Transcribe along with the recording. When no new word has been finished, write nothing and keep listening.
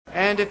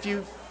And if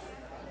you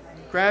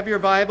grab your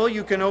Bible,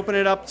 you can open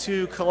it up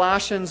to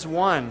Colossians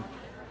 1.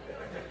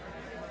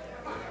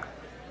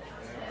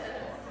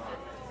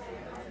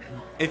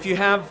 If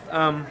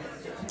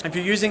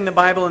you're using the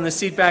Bible in the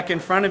seat back in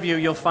front of you,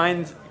 you'll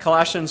find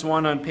Colossians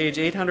 1 on page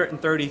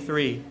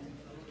 833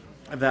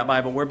 of that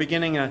Bible. We're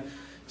beginning a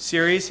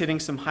series hitting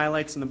some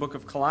highlights in the book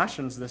of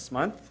Colossians this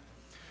month.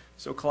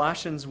 So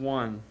Colossians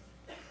 1,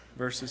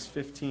 verses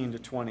 15 to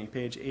 20,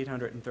 page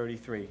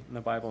 833 in the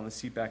Bible in the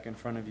seat back in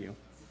front of you.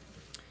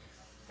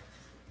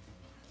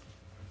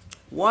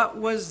 What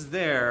was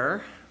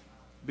there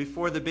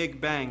before the Big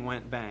Bang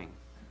went bang?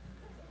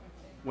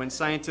 When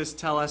scientists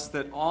tell us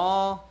that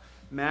all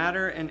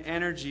matter and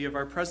energy of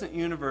our present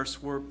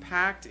universe were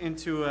packed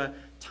into a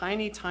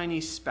tiny,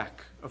 tiny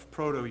speck of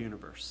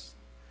proto-universe.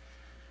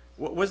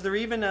 Was there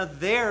even a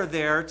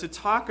there to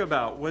talk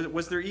about?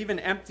 Was there even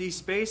empty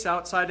space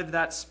outside of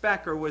that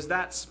speck, or was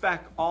that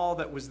speck all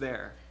that was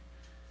there?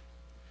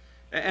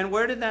 And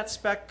where did that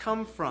speck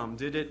come from?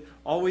 Did it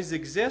always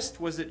exist?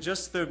 Was it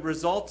just the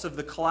result of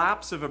the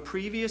collapse of a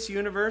previous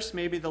universe,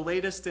 maybe the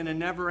latest in a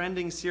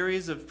never-ending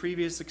series of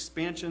previous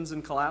expansions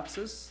and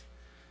collapses?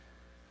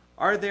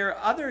 Are there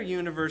other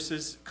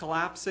universes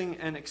collapsing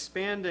and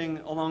expanding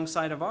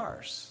alongside of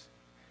ours?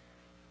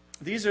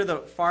 These are the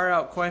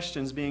far-out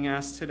questions being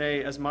asked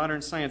today as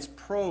modern science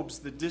probes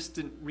the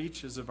distant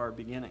reaches of our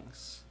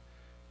beginnings.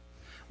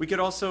 We could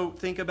also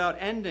think about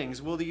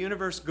endings. Will the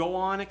universe go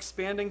on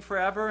expanding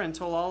forever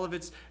until all of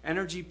its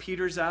energy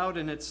peters out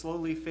and it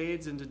slowly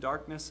fades into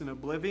darkness and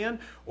oblivion?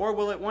 Or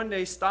will it one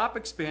day stop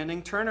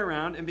expanding, turn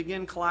around, and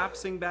begin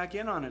collapsing back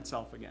in on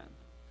itself again?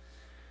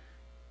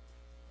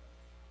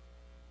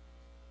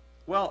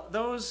 Well,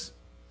 those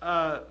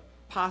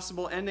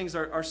possible endings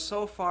are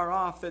so far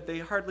off that they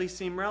hardly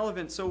seem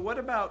relevant. So what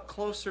about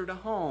closer to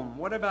home?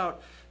 What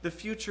about the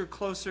future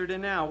closer to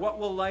now? What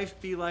will life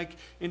be like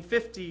in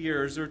 50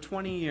 years or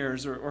 20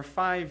 years or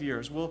 5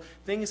 years? Will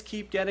things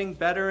keep getting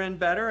better and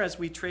better as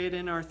we trade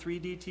in our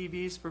 3D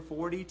TVs for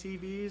 4D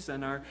TVs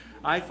and our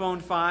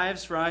iPhone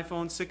 5s for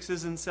iPhone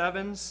 6s and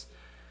 7s?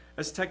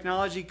 As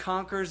technology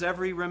conquers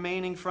every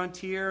remaining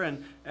frontier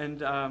and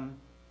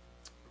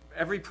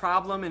every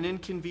problem and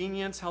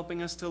inconvenience,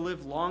 helping us to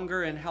live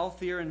longer and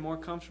healthier and more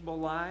comfortable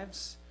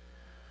lives?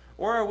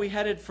 Or are we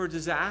headed for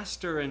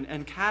disaster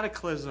and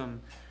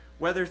cataclysm,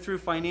 whether through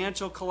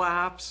financial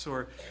collapse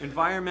or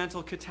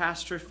environmental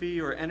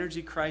catastrophe or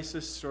energy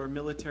crisis or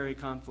military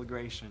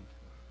conflagration?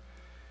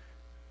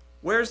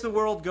 Where's the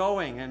world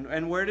going,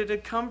 and where did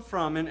it come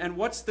from? And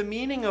what's the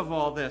meaning of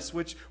all this,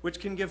 which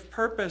can give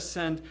purpose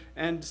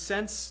and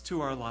sense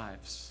to our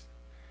lives?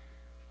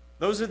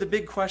 Those are the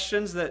big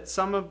questions that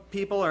some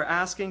people are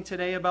asking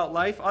today about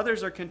life.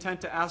 Others are content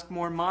to ask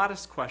more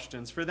modest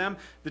questions. For them,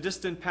 the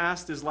distant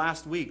past is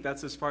last week.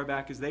 That's as far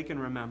back as they can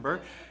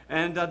remember.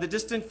 And the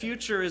distant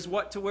future is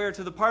what to wear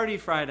to the party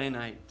Friday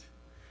night.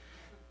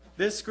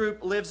 This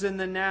group lives in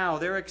the now.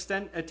 Their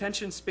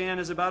attention span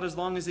is about as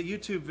long as a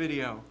YouTube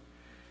video.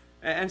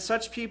 And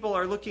such people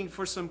are looking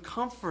for some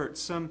comfort,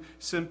 some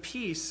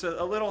peace,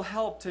 a little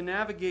help to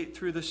navigate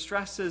through the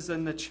stresses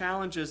and the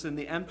challenges and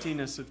the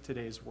emptiness of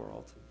today's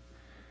world.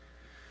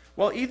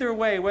 Well, either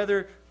way,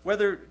 whether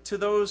to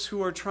those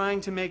who are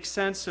trying to make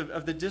sense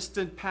of the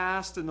distant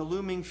past and the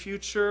looming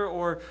future,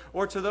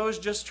 or to those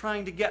just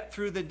trying to get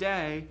through the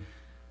day,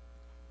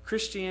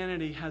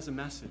 Christianity has a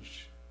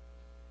message.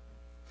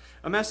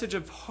 A message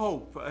of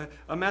hope,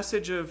 a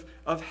message of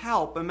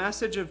help, a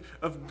message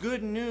of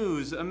good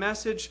news, a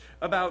message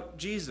about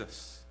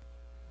Jesus.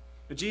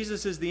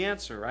 Jesus is the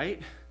answer,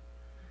 right?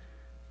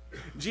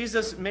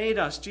 Jesus made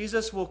us.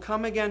 Jesus will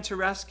come again to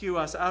rescue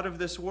us out of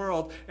this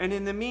world. And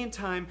in the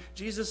meantime,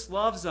 Jesus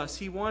loves us.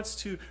 He wants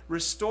to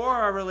restore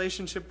our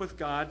relationship with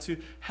God, to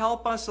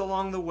help us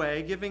along the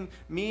way, giving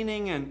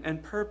meaning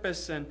and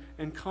purpose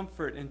and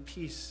comfort and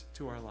peace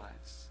to our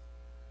lives.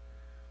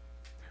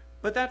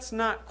 But that's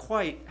not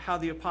quite how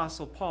the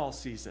Apostle Paul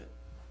sees it.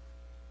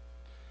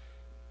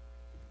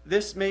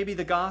 This may be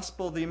the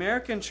gospel the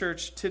American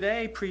church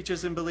today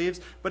preaches and believes,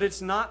 but it's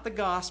not the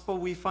gospel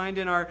we find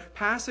in our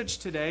passage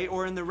today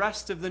or in the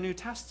rest of the New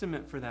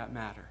Testament for that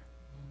matter.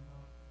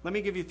 Let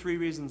me give you 3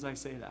 reasons I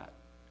say that.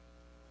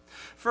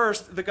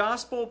 First, the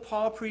gospel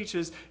Paul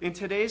preaches in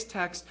today's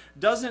text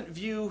doesn't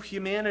view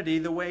humanity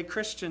the way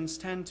Christians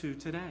tend to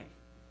today.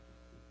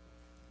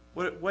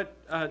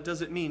 What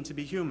does it mean to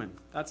be human?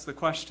 That's the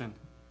question.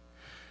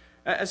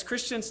 As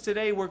Christians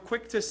today, we're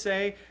quick to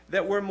say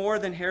that we're more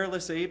than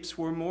hairless apes,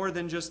 we're more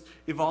than just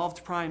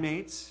evolved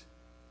primates.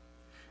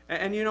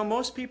 And you know,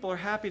 most people are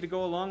happy to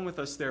go along with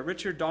us there.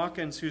 Richard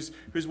Dawkins, who's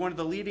one of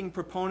the leading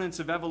proponents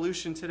of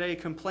evolution today,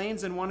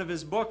 complains in one of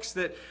his books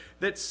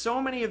that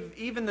so many of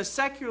even the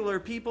secular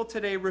people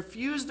today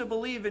refuse to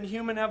believe in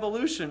human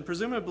evolution,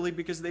 presumably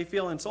because they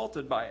feel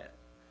insulted by it.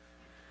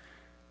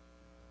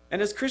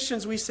 And as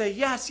Christians, we say,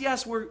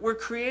 yes, we're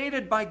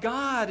created by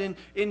God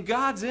in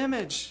God's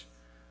image.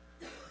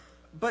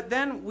 But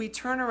then we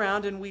turn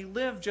around and we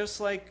live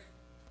just like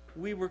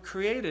we were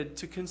created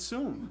to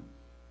consume.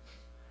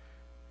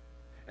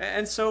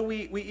 And so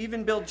we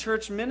even build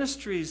church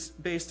ministries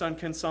based on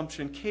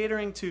consumption,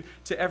 catering to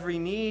every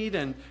need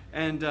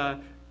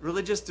and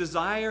religious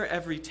desire,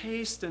 every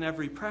taste and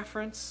every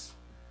preference.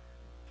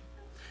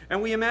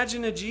 And we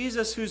imagine a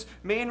Jesus whose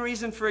main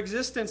reason for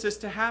existence is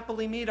to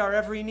happily meet our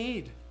every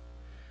need,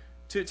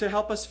 to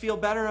help us feel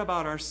better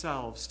about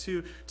ourselves,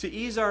 to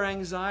ease our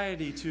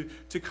anxiety,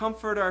 to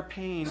comfort our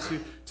pain,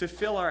 to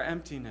fill our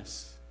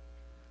emptiness.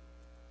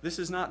 This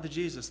is not the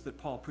Jesus that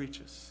Paul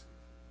preaches.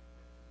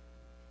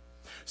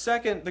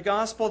 Second, the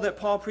gospel that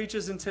Paul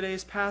preaches in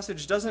today's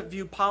passage doesn't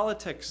view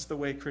politics the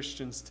way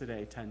Christians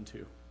today tend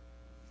to.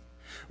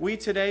 We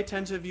today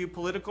tend to view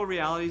political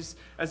realities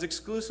as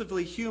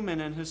exclusively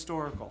human and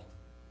historical.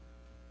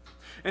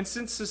 And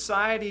since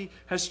society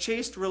has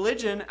chased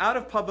religion out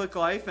of public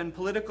life and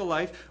political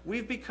life,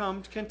 we've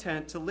become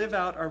content to live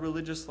out our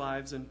religious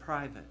lives in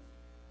private.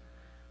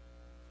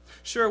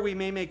 Sure, we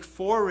may make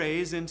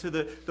forays into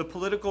the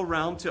political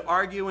realm to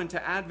argue and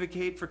to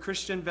advocate for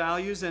Christian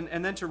values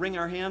and then to wring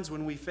our hands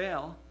when we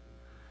fail.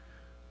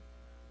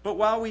 But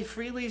while we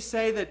freely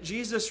say that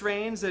Jesus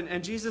reigns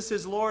and Jesus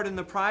is Lord in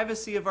the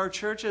privacy of our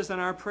churches and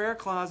our prayer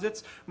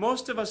closets,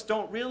 most of us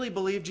don't really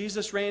believe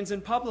Jesus reigns in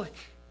public.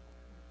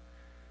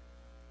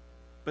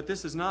 But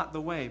this is not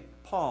the way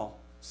Paul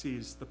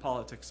sees the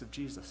politics of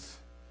Jesus.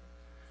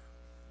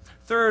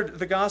 Third,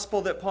 the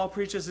gospel that Paul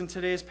preaches in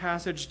today's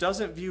passage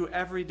doesn't view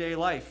everyday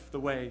life the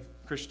way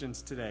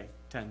Christians today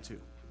tend to.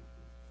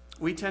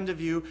 We tend to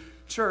view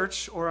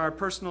church or our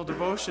personal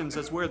devotions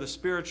as where the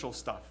spiritual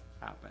stuff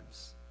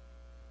happens.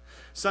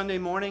 Sunday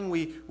morning,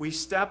 we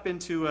step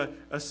into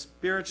a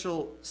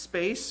spiritual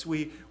space.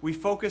 We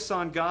focus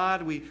on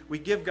God. We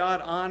give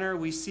God honor.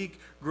 We seek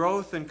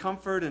growth and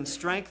comfort and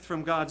strength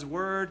from God's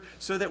word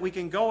so that we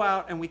can go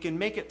out and we can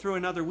make it through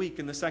another week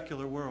in the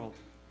secular world.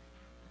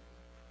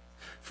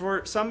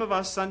 For some of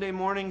us, Sunday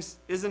mornings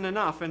isn't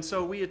enough, and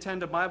so we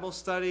attend a Bible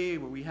study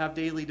where we have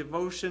daily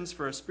devotions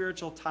for a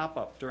spiritual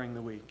top-up during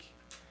the week.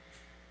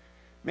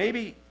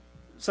 Maybe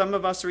some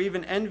of us are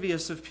even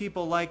envious of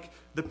people like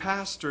the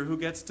pastor who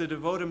gets to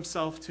devote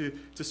himself to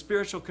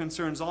spiritual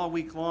concerns all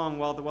week long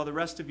while the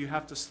rest of you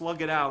have to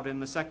slug it out in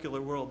the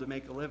secular world to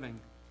make a living.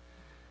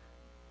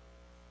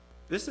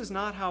 This is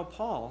not how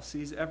Paul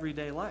sees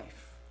everyday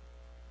life.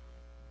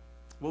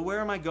 Well, where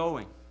am I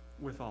going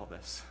with all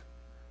this?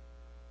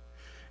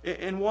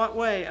 In what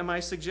way am I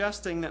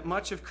suggesting that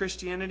much of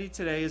Christianity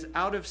today is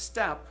out of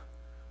step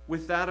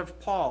with that of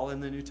Paul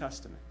in the New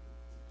Testament?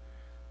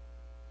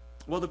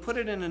 Well, to put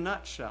it in a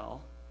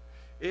nutshell,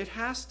 it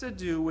has to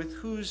do with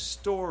whose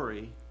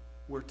story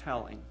we're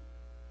telling.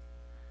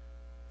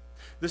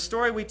 The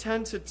story we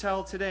tend to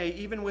tell today,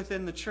 even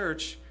within the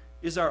church,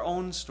 is our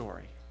own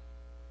story.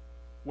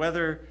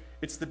 Whether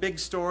it's the big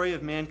story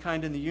of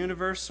mankind in the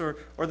universe or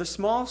the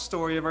small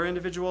story of our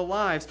individual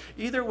lives.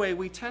 Either way,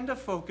 we tend to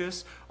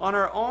focus on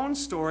our own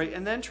story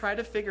and then try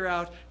to figure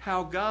out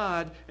how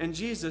God and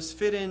Jesus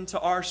fit into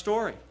our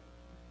story.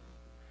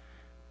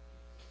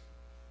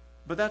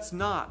 But that's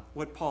not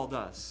what Paul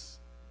does.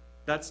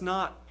 That's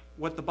not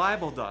what the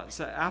Bible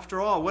does.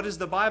 After all, what is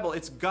the Bible?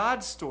 It's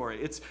God's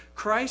story. It's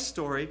Christ's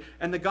story.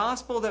 And the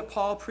gospel that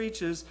Paul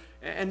preaches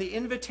and the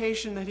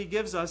invitation that he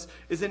gives us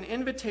is an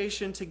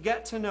invitation to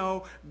get to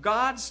know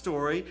God's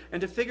story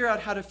and to figure out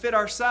how to fit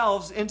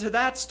ourselves into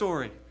that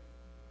story.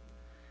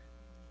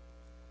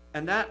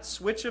 And that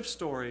switch of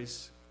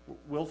stories,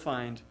 we'll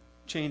find,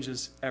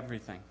 changes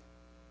everything.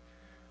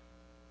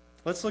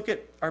 Let's look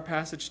at our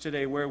passage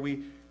today where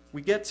we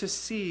get to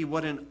see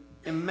what an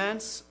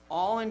immense,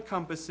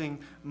 all-encompassing,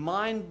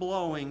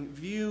 mind-blowing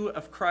view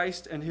of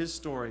Christ and his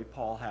story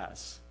Paul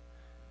has.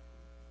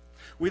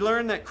 We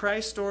learn that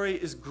Christ's story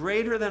is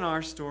greater than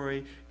our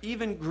story,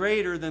 even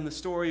greater than the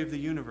story of the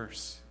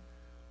universe.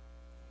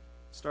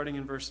 Starting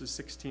in verses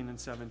 16 and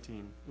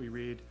 17, we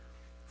read,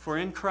 "For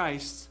in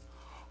Christ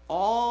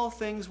all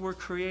things were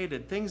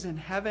created, things in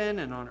heaven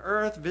and on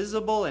earth,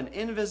 visible and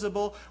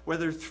invisible,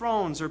 whether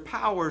thrones or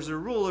powers or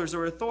rulers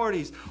or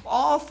authorities.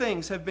 All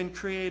things have been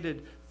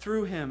created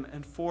through him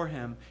and for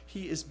him.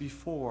 He is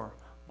before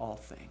all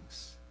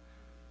things."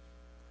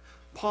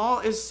 Paul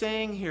is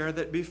saying here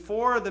that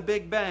before the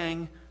Big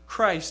Bang,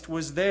 Christ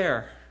was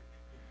there.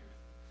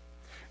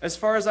 As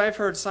far as I've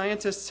heard,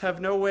 scientists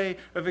have no way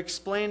of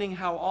explaining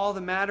how all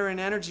the matter and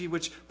energy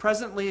which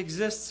presently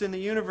exists in the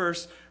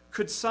universe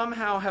could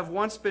somehow have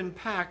once been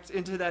packed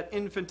into that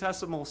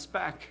infinitesimal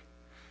speck.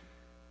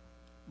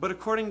 But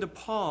according to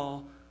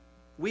Paul,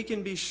 we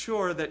can be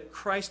sure that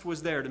Christ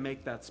was there to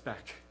make that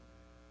speck.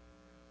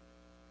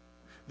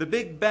 The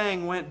Big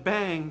Bang went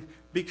bang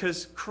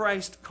because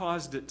Christ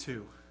caused it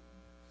to.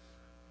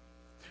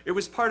 It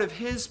was part of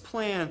his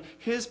plan,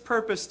 his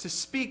purpose to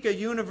speak a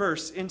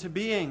universe into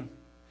being.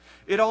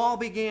 It all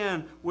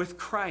began with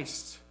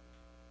Christ.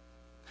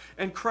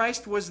 And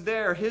Christ was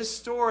there. His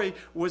story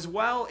was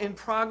well in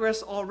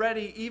progress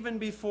already, even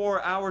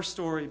before our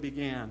story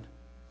began.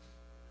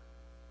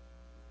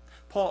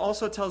 Paul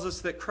also tells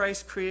us that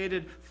Christ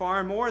created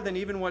far more than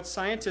even what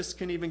scientists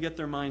can even get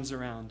their minds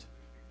around.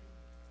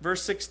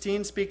 Verse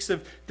 16 speaks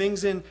of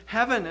things in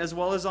heaven as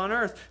well as on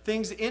earth,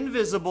 things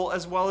invisible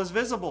as well as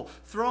visible,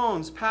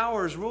 thrones,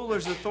 powers,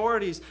 rulers,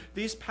 authorities.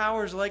 These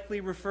powers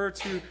likely refer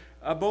to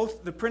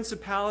both the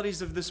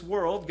principalities of this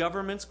world,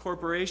 governments,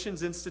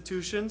 corporations,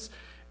 institutions,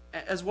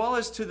 as well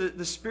as to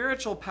the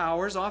spiritual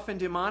powers, often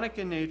demonic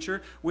in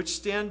nature, which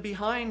stand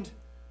behind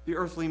the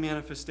earthly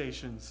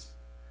manifestations.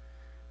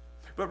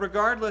 But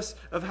regardless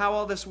of how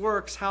all this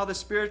works, how the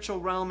spiritual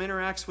realm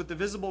interacts with the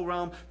visible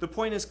realm, the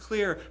point is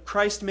clear.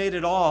 Christ made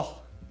it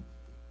all.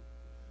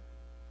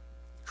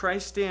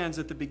 Christ stands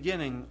at the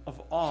beginning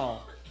of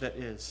all that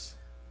is.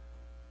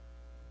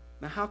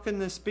 Now, how can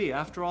this be?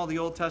 After all, the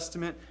Old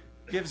Testament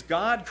gives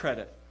God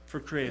credit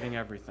for creating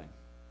everything.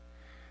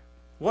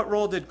 What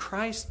role did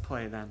Christ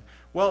play then?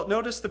 Well,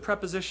 notice the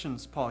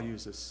prepositions Paul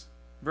uses.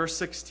 Verse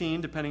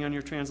 16, depending on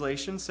your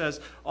translation, says,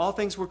 all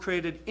things were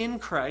created in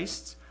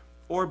Christ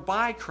or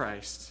by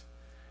Christ.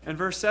 And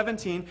verse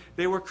 17,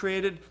 they were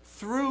created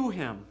through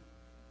him.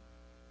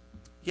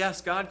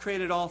 Yes, God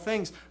created all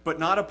things, but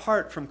not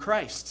apart from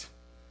Christ.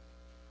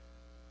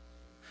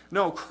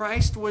 No,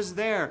 Christ was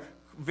there,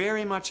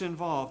 very much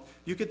involved.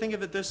 You could think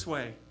of it this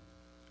way.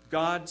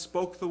 God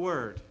spoke the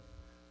word.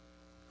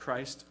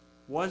 Christ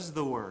was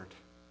the word.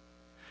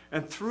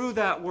 And through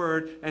that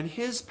word and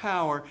his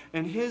power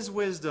and his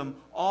wisdom,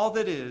 all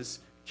that is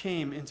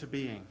came into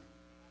being.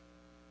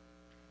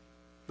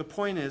 The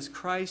point is,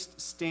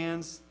 Christ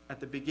stands at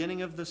the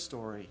beginning of the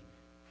story,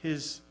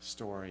 his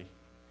story.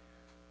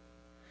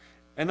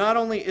 And not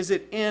only is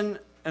it in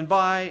and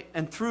by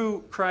and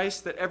through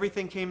Christ that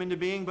everything came into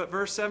being, but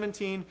verse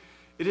 17,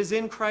 it is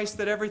in Christ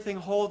that everything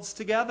holds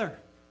together.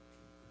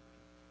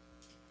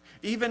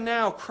 Even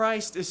now,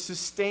 Christ is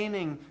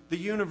sustaining the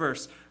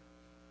universe.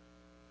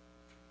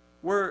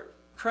 Were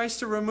Christ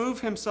to remove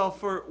himself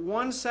for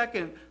 1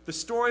 second, the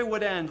story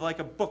would end like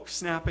a book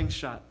snapping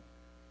shut.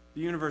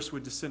 The universe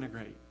would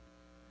disintegrate.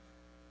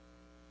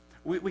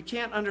 We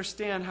can't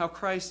understand how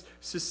Christ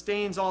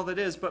sustains all that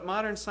is, but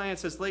modern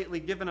science has lately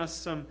given us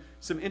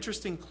some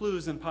interesting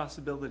clues and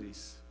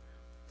possibilities.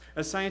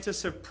 As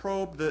scientists have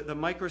probed the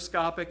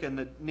microscopic and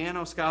the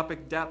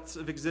nanoscopic depths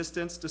of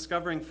existence,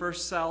 discovering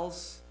first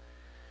cells,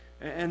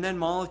 and then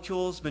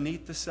molecules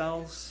beneath the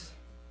cells,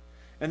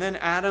 and then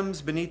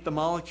atoms beneath the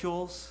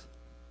molecules,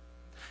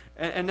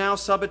 and now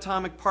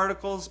subatomic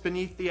particles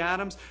beneath the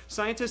atoms.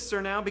 Scientists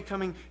are now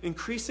becoming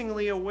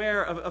increasingly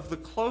aware of the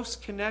close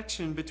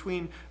connection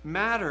between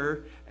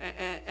matter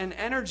and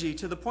energy,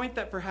 to the point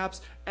that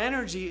perhaps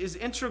energy is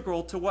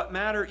integral to what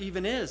matter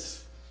even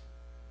is.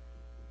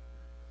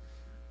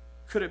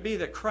 Could it be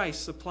that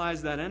Christ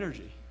supplies that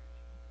energy,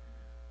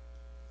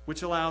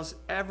 which allows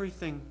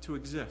everything to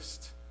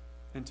exist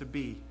and to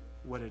be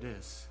what it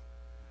is?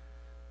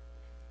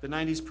 The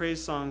 90s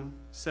praise song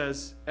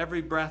says,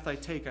 every breath I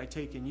take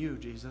in you,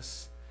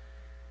 Jesus.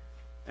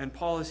 And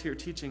Paul is here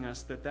teaching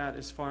us that that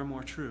is far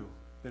more true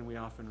than we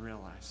often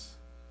realize.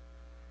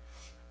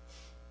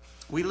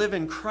 We live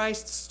in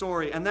Christ's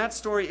story, and that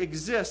story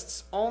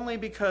exists only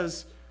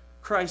because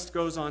Christ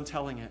goes on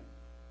telling it.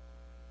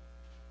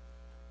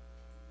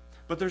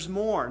 But there's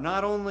more.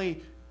 Not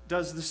only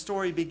does the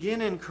story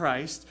begin in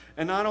Christ,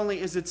 and not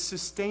only is it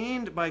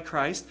sustained by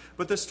Christ,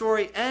 but the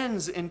story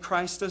ends in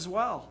Christ as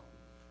well.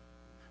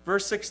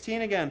 Verse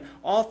 16 again,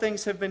 all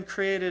things have been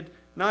created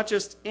not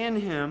just in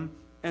him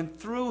and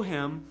through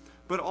him,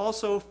 but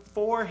also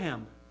for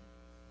him.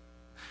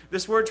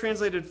 This word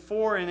translated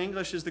for in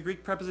English is the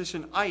Greek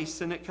preposition eis,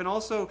 and it can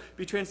also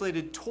be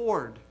translated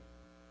toward.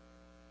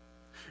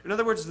 In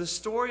other words, the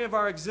story of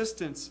our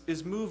existence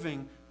is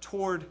moving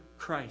toward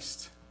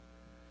Christ.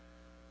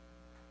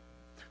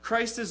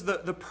 Christ is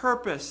the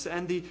purpose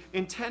and the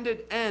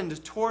intended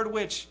end toward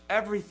which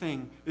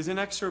everything is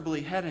inexorably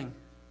heading.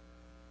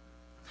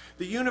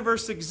 The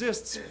universe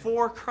exists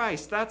for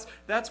Christ.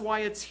 That's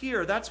why it's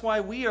here. That's why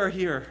we are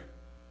here.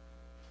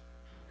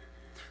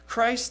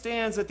 Christ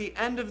stands at the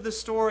end of the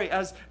story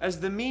as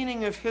the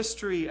meaning of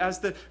history, as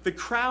the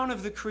crown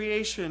of the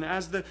creation,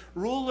 as the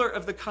ruler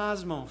of the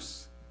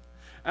cosmos.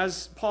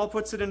 As Paul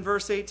puts it in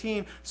verse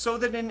 18, so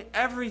that in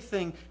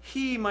everything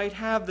he might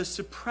have the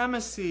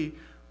supremacy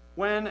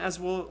when, as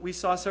we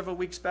saw several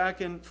weeks back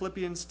in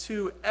Philippians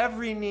 2,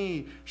 every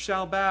knee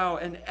shall bow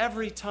and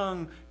every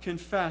tongue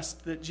confess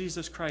that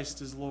Jesus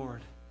Christ is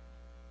Lord.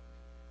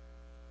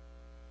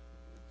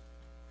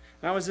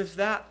 Now, as if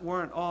that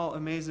weren't all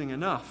amazing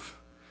enough,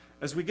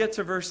 as we get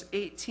to verse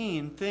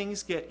 18,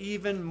 things get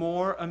even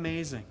more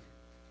amazing.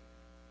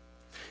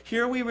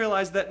 Here we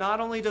realize that not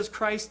only does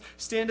Christ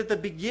stand at the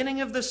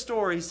beginning of the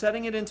story,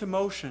 setting it into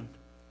motion,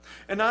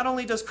 and not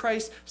only does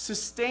Christ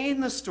sustain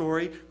the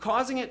story,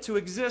 causing it to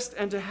exist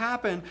and to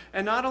happen,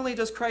 and not only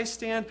does Christ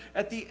stand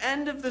at the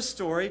end of the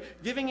story,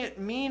 giving it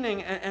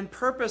meaning and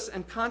purpose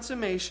and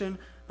consummation,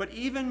 but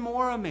even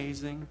more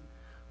amazing,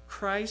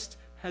 Christ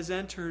has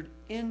entered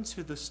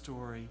into the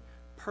story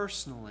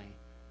personally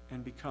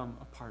and become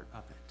a part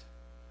of it.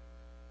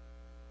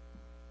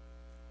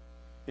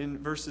 In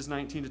verses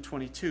 19 to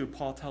 22,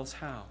 Paul tells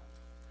how.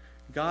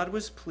 God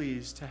was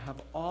pleased to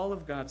have all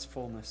of God's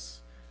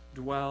fullness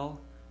dwell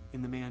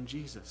in the man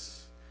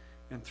Jesus.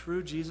 And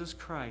through Jesus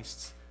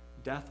Christ's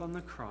death on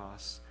the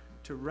cross,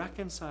 to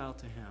reconcile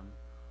to him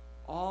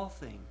all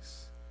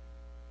things,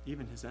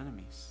 even his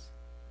enemies.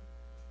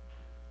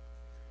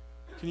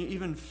 Can you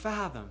even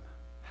fathom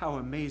how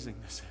amazing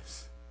this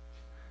is?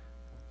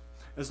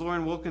 As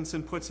Lauren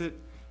Wilkinson puts it,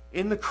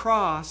 in the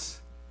cross,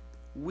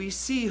 we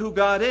see who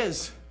God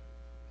is,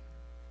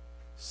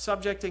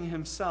 subjecting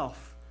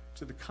himself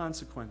to the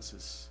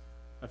consequences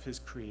of his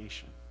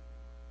creation.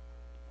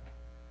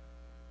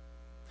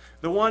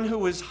 The one who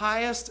was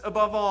highest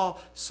above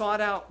all sought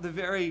out the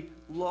very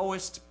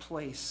lowest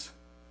place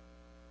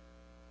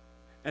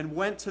and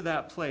went to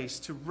that place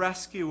to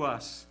rescue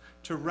us,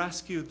 to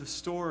rescue the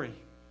story.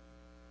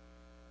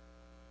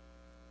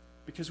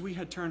 Because we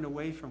had turned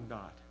away from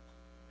God.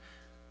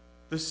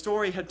 The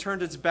story had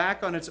turned its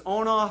back on its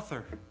own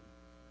author.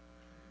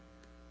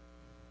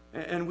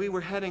 And we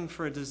were heading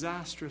for a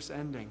disastrous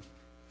ending.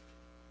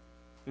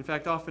 In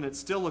fact, often it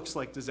still looks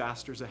like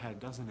disasters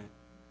ahead, doesn't it?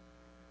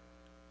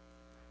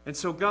 And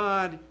so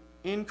God,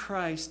 in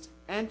Christ,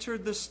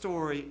 entered the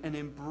story and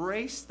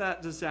embraced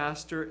that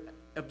disaster,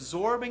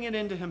 absorbing it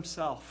into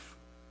himself,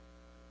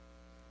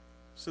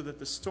 so that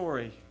the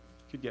story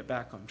could get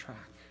back on track.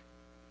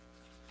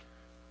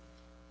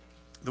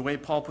 The way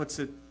Paul puts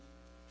it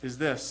is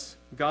this: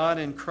 God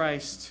in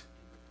Christ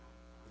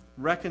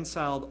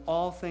reconciled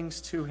all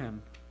things to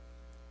him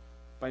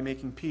by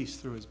making peace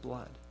through his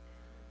blood.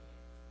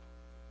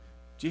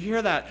 Do you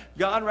hear that?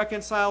 God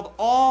reconciled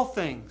all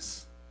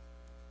things.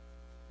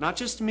 Not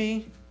just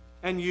me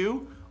and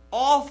you,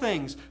 all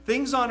things.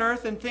 Things on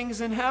earth and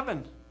things in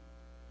heaven.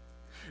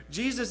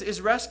 Jesus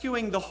is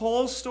rescuing the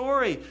whole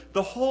story,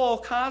 the whole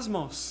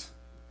cosmos.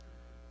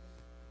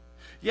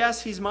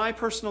 Yes, he's my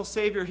personal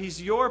Savior.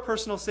 He's your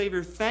personal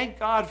Savior. Thank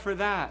God for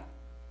that.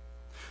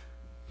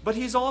 But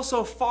he's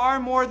also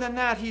far more than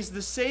that. He's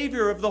the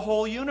Savior of the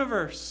whole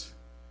universe.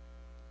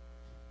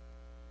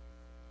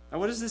 Now,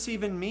 what does this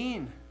even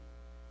mean?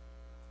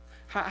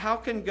 How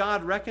can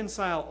God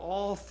reconcile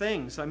all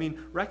things? I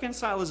mean,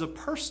 reconcile is a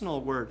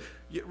personal word.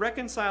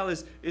 Reconcile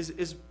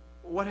is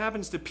what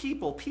happens to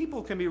people.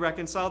 People can be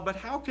reconciled, but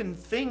how can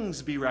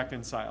things be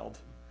reconciled?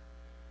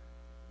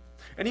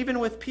 And even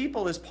with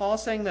people, is Paul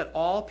saying that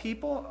all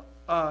people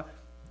are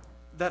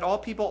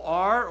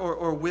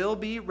or will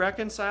be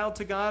reconciled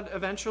to God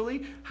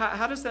eventually?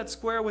 How does that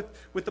square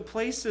with the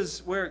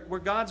places where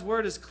God's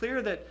word is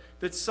clear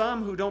that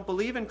some who don't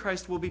believe in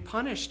Christ will be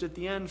punished at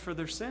the end for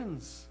their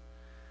sins?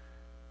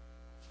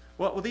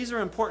 Well, these are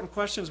important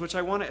questions which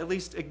I want to at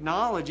least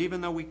acknowledge,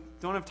 even though we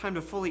don't have time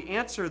to fully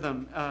answer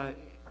them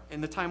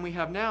in the time we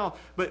have now.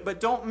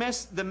 But don't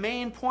miss the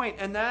main point,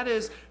 and that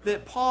is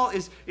that Paul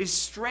is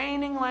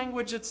straining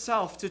language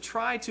itself to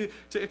try to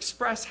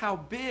express how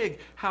big,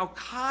 how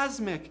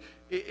cosmic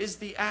is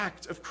the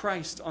act of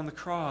Christ on the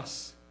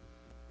cross.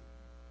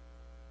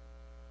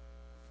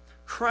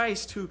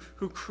 Christ, who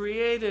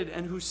created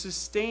and who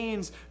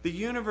sustains the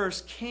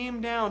universe,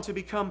 came down to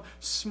become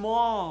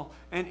small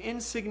and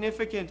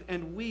insignificant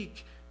and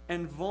weak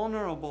and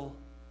vulnerable,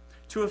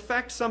 to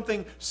effect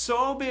something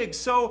so big,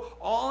 so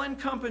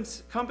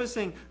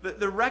all-encompassing,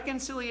 the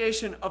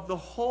reconciliation of the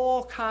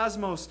whole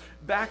cosmos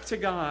back to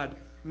God,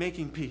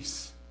 making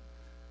peace.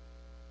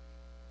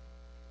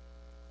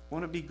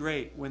 Won't it be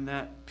great when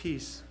that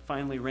peace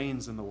finally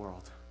reigns in the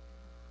world?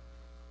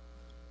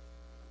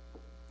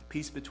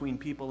 Peace between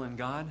people and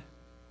God.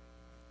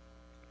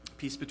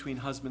 Peace between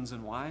husbands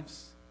and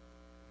wives.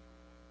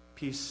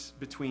 Peace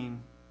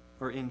between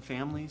or in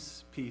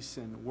families. Peace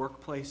in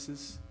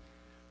workplaces.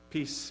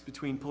 Peace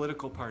between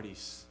political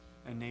parties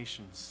and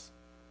nations.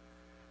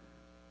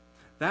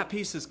 That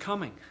peace is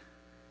coming.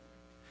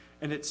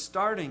 And it's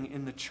starting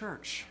in the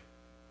church.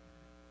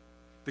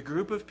 The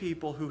group of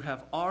people who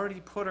have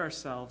already put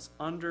ourselves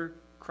under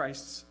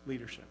Christ's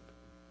leadership.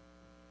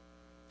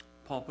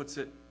 Paul puts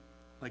it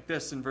like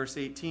this in verse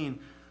 18.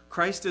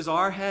 Christ is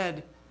our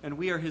head and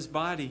we are his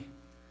body.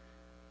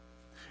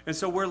 And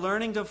so we're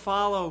learning to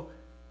follow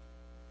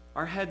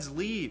our head's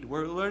lead.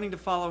 We're learning to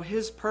follow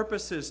his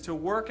purposes to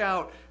work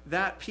out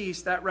that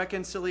peace, that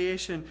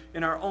reconciliation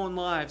in our own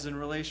lives and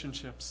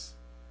relationships.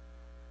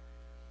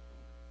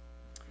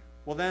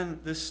 Well, then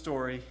this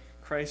story,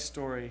 Christ's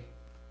story,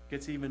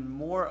 gets even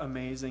more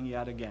amazing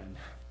yet again.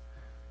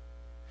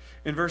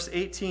 In verse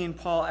 18,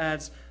 Paul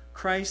adds,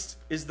 Christ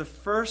is the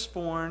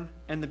firstborn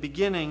and the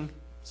beginning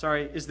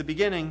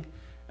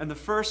and the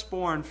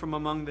firstborn from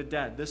among the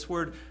dead. This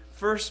word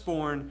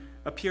firstborn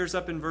appears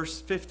up in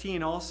verse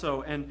 15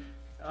 also, and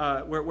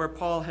where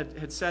Paul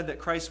had said that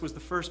Christ was the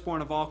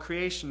firstborn of all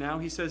creation. Now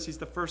he says he's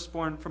the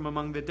firstborn from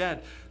among the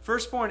dead.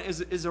 Firstborn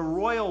is a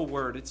royal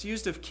word. It's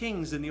used of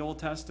kings in the Old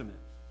Testament.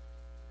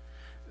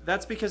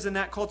 That's because in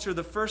that culture,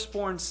 the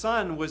firstborn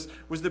son was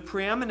the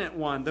preeminent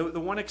one, the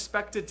one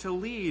expected to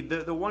lead,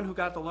 the one who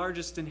got the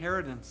largest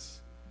inheritance.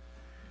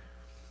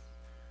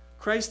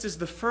 Christ is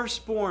the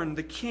firstborn,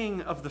 the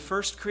king of the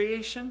first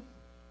creation,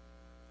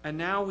 and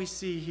now we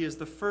see he is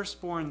the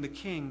firstborn, the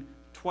king,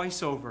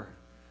 twice over,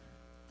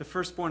 the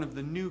firstborn of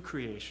the new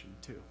creation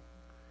too.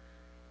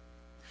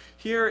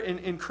 Here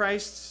in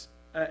Christ's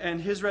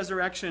and his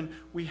resurrection,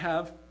 we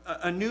have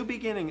a new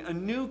beginning, a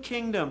new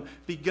kingdom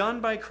begun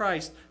by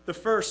Christ, the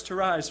first to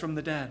rise from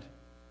the dead.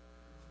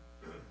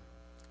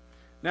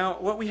 Now,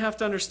 what we have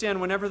to understand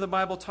whenever the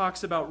Bible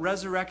talks about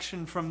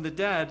resurrection from the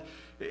dead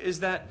is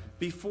that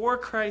before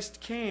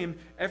Christ came,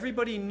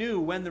 everybody knew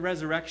when the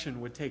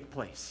resurrection would take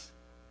place.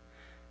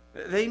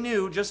 They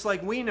knew, just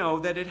like we know,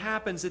 that it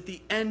happens at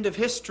the end of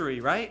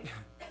history, right?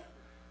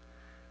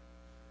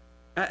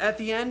 At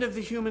the end of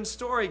the human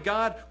story,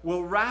 God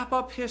will wrap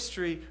up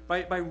history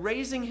by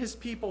raising his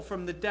people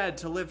from the dead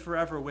to live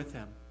forever with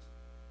him.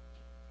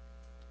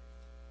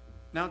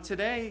 Now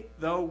today,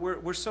 though,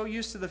 we're so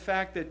used to the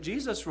fact that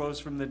Jesus rose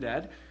from the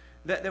dead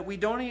that we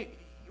don't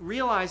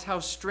realize how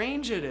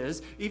strange it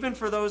is, even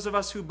for those of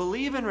us who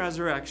believe in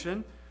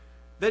resurrection,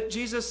 that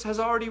Jesus has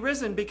already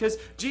risen, because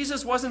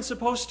Jesus wasn't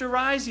supposed to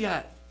rise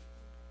yet.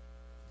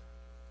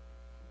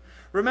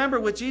 Remember,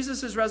 with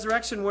Jesus'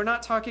 resurrection, we're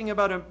not talking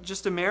about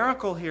just a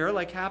miracle here,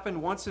 like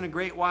happened once in a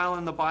great while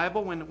in the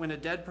Bible when a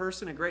dead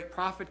person, a great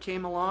prophet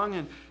came along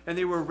and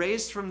they were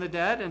raised from the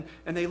dead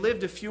and they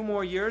lived a few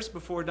more years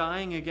before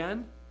dying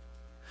again.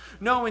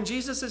 No, in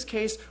Jesus'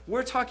 case,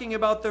 we're talking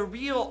about the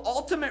real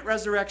ultimate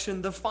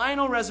resurrection, the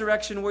final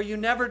resurrection where you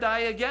never die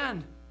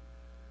again.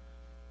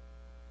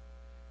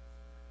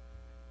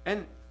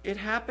 And it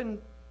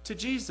happened to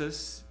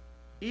Jesus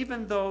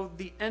even though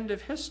the end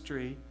of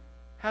history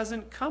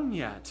hasn't come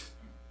yet,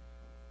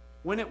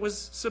 when it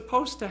was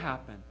supposed to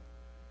happen.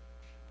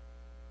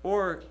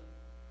 Or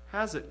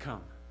has it come?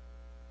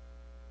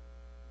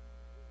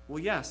 Well,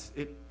 yes,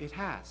 it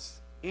has.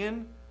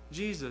 In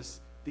Jesus,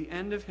 the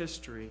end of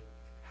history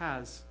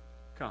has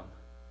come.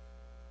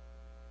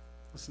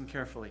 Listen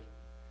carefully.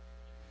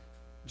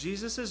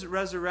 Jesus'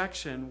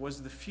 resurrection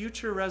was the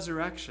future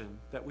resurrection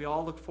that we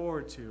all look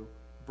forward to,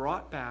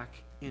 brought back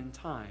in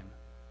time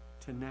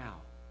to now.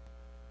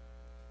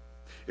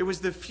 It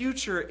was the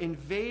future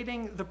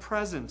invading the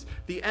present,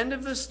 the end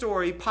of the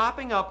story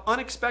popping up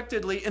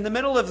unexpectedly in the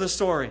middle of the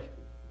story.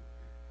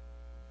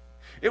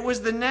 It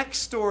was the next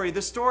story,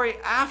 the story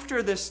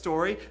after this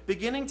story,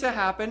 beginning to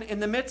happen in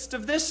the midst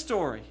of this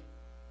story.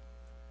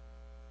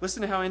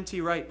 Listen to how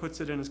N.T. Wright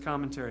puts it in his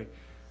commentary.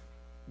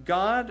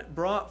 God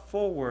brought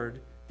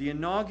forward the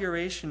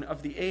inauguration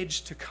of the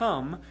age to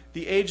come,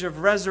 the age of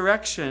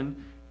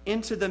resurrection,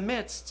 into the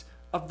midst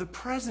of the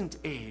present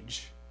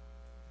age,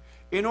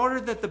 in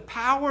order that the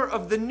power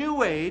of the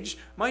new age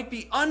might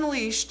be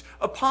unleashed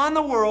upon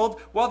the world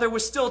while there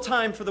was still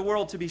time for the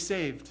world to be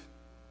saved.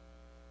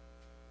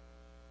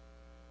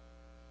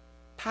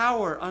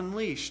 Power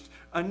unleashed,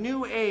 a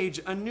new age,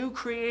 a new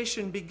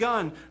creation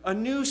begun, a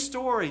new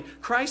story.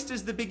 Christ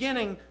is the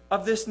beginning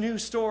of this new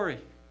story.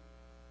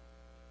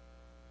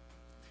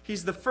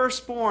 He's the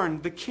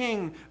firstborn, the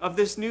king of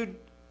this new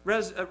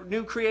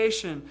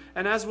creation.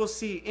 And as we'll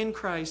see in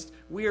Christ,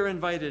 we are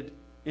invited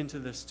into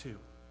this too.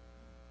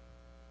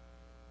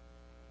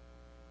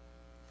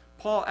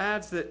 Paul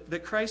adds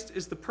that Christ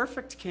is the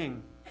perfect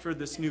king for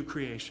this new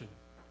creation.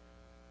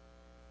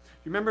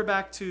 You remember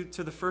back to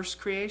the first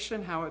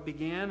creation, how it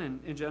began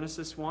in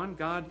Genesis 1?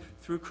 God,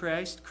 through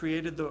Christ,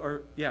 created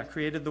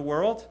the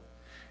world.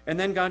 And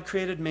then God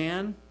created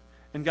man,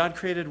 and God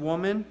created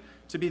woman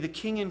to be the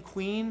king and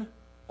queen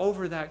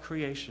over that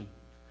creation,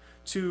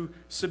 to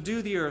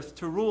subdue the earth,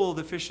 to rule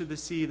the fish of the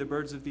sea, the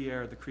birds of the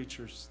air, the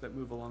creatures that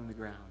move along the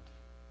ground.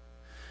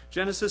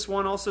 Genesis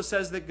 1 also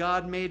says that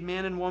God made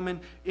man and woman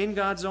in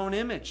God's own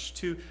image,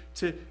 to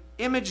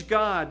image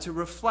God, to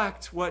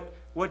reflect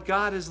what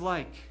God is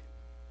like.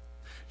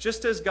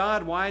 Just as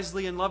God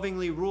wisely and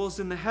lovingly rules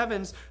in the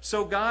heavens,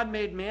 so God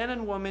made man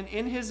and woman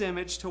in his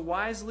image to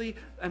wisely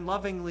and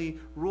lovingly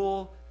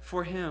rule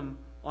for him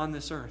on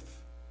this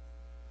earth.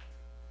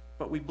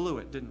 But we blew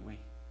it, didn't we?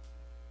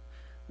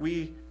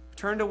 We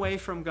turned away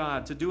from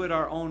God to do it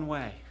our own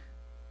way.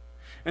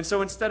 And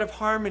so instead of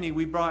harmony,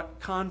 we brought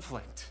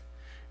conflict.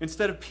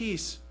 Instead of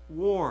peace,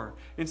 war.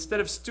 Instead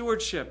of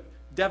stewardship,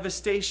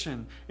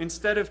 devastation.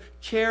 Instead of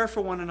care for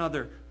one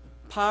another,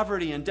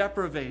 poverty and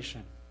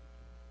deprivation.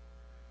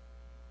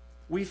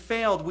 We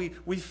failed.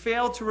 We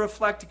failed to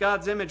reflect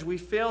God's image. We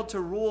failed to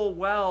rule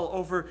well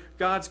over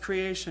God's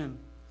creation.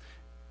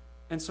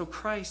 And so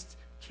Christ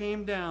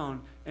came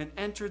down and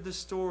entered the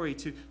story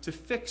to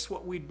fix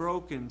what we'd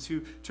broken,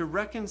 to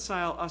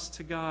reconcile us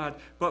to God.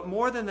 But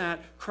more than that,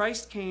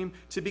 Christ came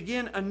to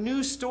begin a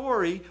new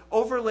story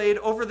overlaid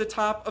over the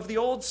top of the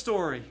old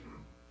story.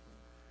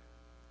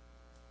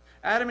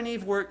 Adam and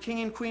Eve were king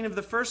and queen of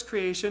the first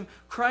creation.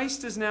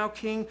 Christ is now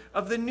king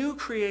of the new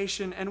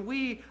creation, and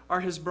we are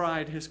his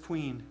bride, his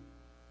queen.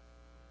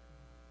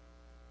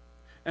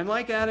 And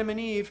like Adam and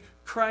Eve,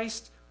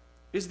 Christ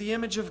is the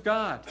image of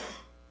God.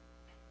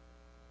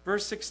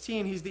 Verse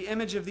 16, he's the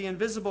image of the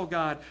invisible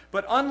God.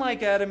 But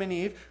unlike Adam and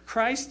Eve,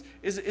 Christ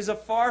is a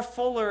far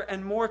fuller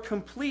and more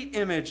complete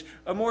image,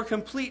 a more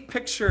complete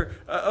picture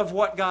of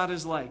what God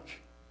is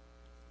like.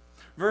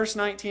 Verse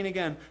 19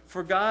 again,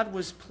 for God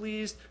was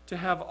pleased to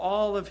have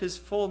all of his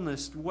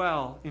fullness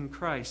dwell in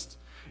Christ,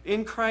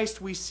 In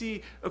Christ, we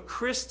see a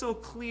crystal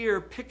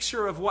clear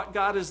picture of what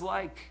God is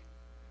like.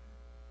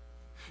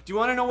 Do you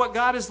want to know what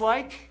God is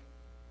like?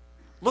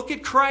 Look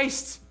at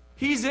Christ.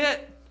 He's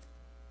it.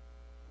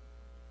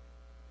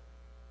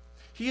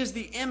 He is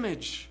the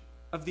image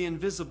of the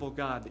invisible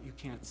God that you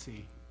can't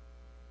see.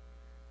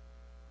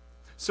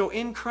 So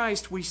in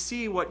Christ, we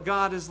see what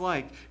God is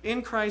like.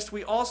 In Christ,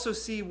 we also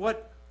see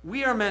what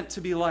we are meant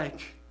to be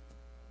like.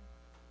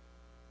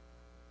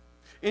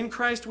 In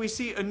Christ, we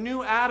see a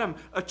new Adam,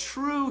 a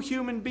true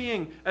human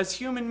being, as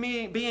human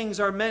beings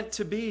are meant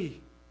to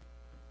be.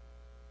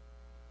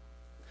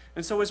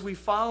 And so as we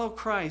follow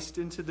Christ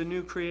into the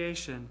new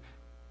creation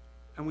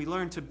and we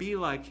learn to be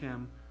like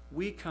him,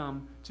 we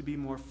come to be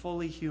more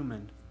fully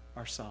human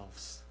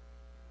ourselves.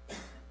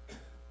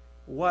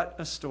 What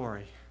a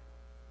story.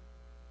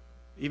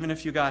 Even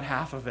if you got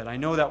half of it. I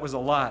know that was a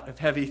lot of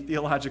heavy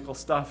theological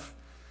stuff.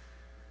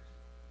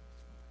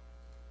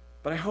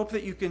 But I hope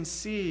that you can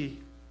see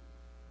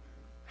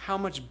how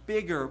much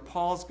bigger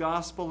Paul's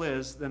gospel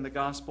is than the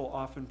gospel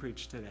often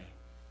preached today.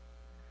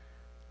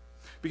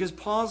 Because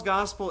Paul's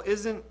gospel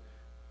isn't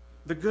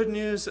the good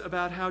news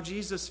about how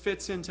Jesus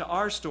fits into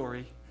our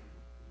story.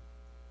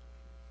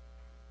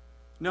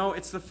 No,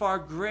 it's the far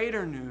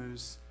greater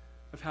news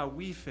of how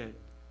we fit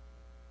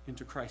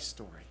into Christ's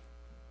story.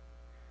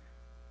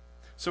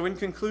 So in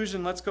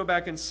conclusion, let's go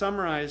back and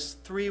summarize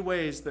 3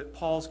 ways that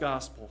Paul's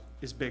gospel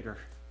is bigger.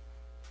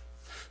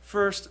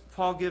 First,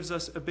 Paul gives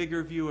us a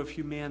bigger view of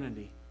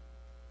humanity.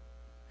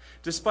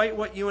 Despite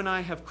what you and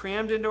I have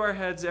crammed into our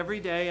heads every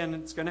day, and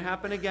it's going to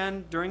happen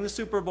again during the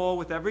Super Bowl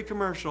with every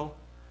commercial,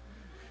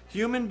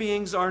 human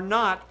beings are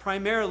not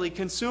primarily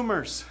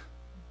consumers.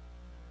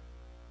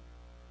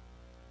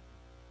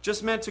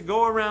 Just meant to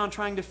go around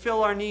trying to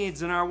fill our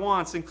needs and our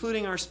wants,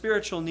 including our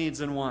spiritual needs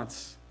and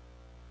wants.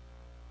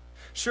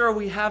 Sure,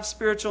 we have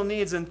spiritual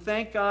needs, and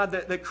thank God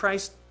that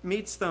Christ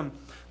meets them.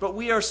 But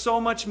we are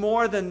so much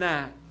more than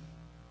that.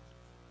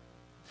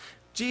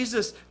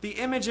 Jesus, the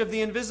image of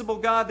the invisible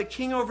God, the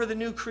King over the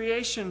new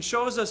creation,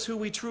 shows us who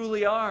we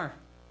truly are.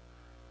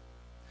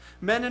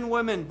 Men and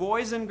women,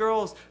 boys and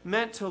girls,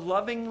 meant to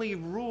lovingly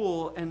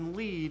rule and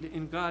lead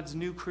in God's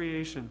new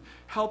creation,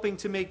 helping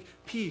to make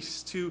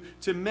peace, to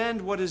mend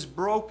what is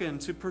broken,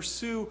 to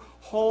pursue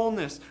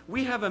wholeness.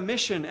 We have a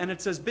mission, and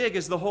it's as big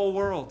as the whole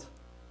world.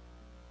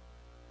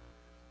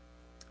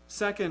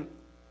 Second,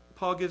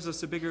 Paul gives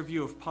us a bigger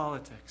view of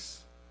politics.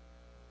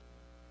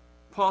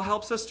 Paul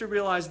helps us to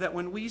realize that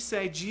when we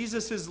say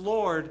Jesus is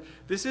Lord,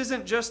 this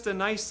isn't just a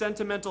nice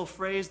sentimental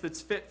phrase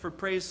that's fit for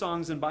praise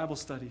songs and Bible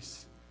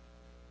studies.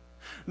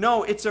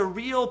 No, it's a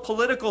real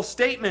political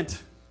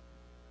statement.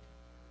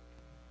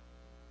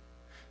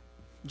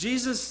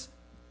 Jesus'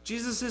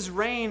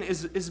 reign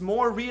is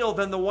more real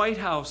than the White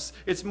House.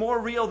 It's more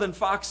real than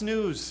Fox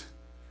News.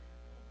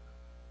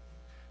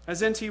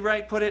 As N.T.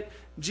 Wright put it,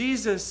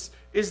 Jesus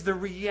is the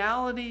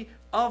reality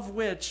of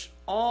which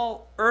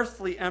all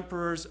earthly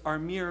emperors are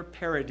mere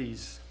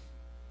parodies.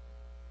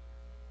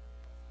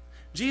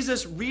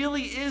 Jesus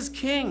really is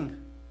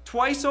king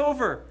twice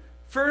over.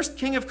 First,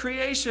 king of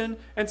creation,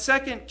 and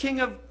second, king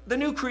of the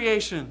new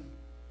creation.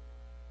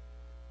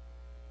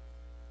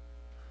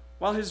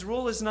 While his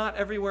rule is not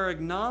everywhere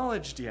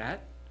acknowledged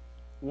yet,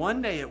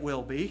 one day it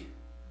will be.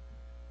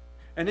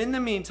 And in the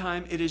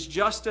meantime, it is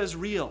just as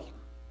real.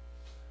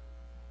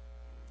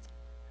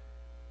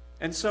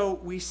 And so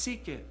we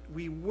seek it,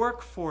 we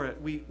work for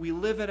it, we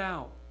live it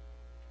out.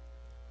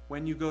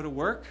 When you go to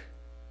work,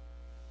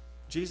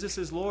 Jesus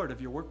is Lord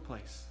of your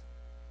workplace.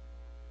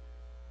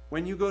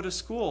 When you go to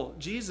school,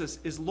 Jesus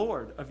is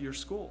Lord of your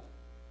school.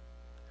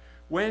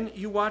 When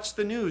you watch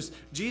the news,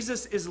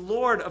 Jesus is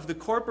Lord of the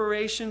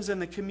corporations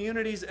and the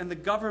communities and the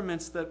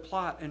governments that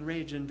plot and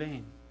rage in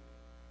vain.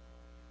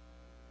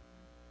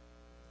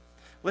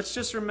 Let's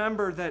just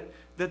remember that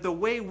the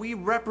way we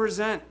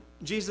represent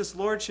Jesus'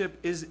 lordship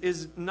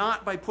is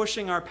not by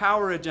pushing our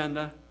power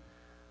agenda,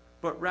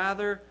 but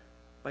rather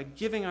by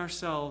giving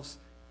ourselves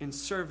in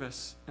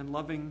service and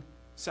loving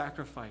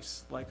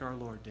sacrifice like our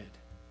Lord did.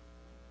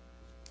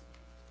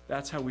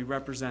 That's how we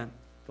represent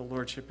the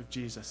lordship of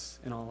Jesus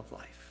in all of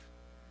life.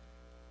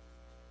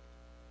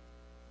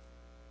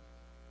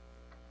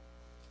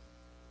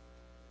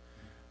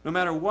 No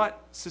matter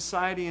what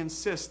society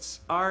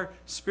insists, our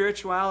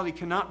spirituality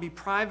cannot be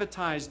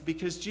privatized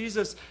because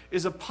Jesus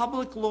is a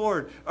public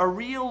Lord, a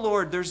real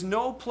Lord. There's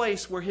no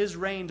place where his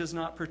reign does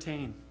not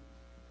pertain.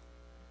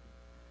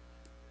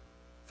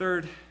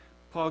 Third,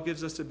 Paul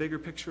gives us a bigger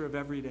picture of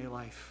everyday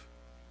life.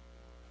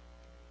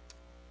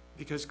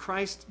 Because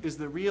Christ is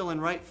the real and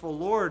rightful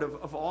Lord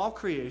of all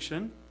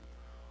creation,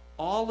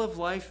 all of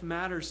life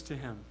matters to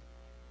him.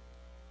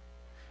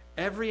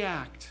 Every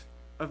act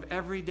of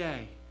every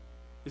day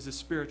is a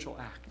spiritual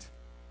act.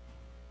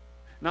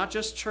 Not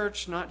just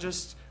church, not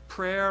just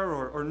prayer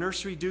or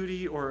nursery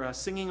duty or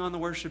singing on the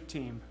worship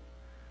team,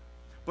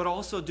 but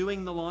also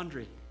doing the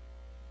laundry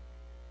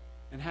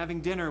and having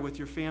dinner with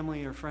your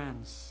family or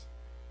friends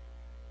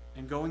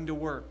and going to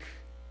work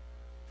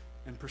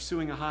and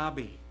pursuing a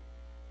hobby.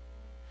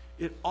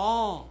 It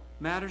all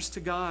matters to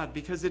God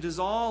because it is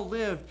all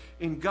lived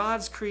in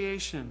God's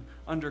creation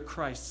under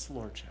Christ's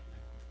lordship.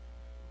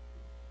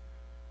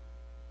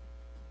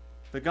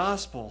 The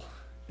gospel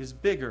is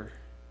bigger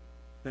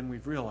than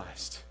we've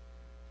realized,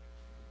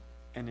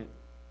 and it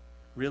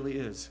really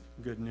is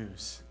good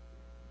news.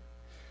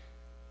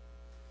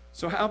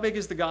 So how big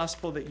is the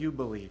gospel that you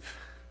believe?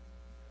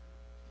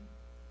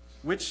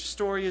 Which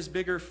story is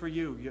bigger for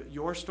you,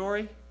 your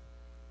story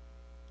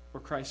or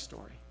Christ's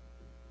story?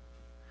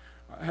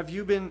 Have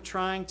you been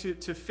trying to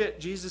fit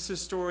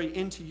Jesus' story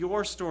into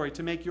your story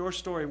to make your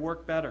story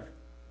work better?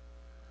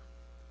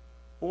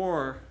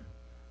 Or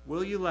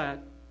will you let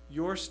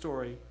your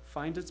story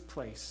find its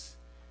place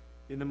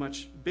in the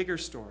much bigger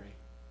story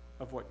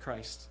of what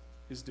Christ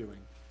is doing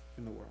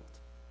in the world?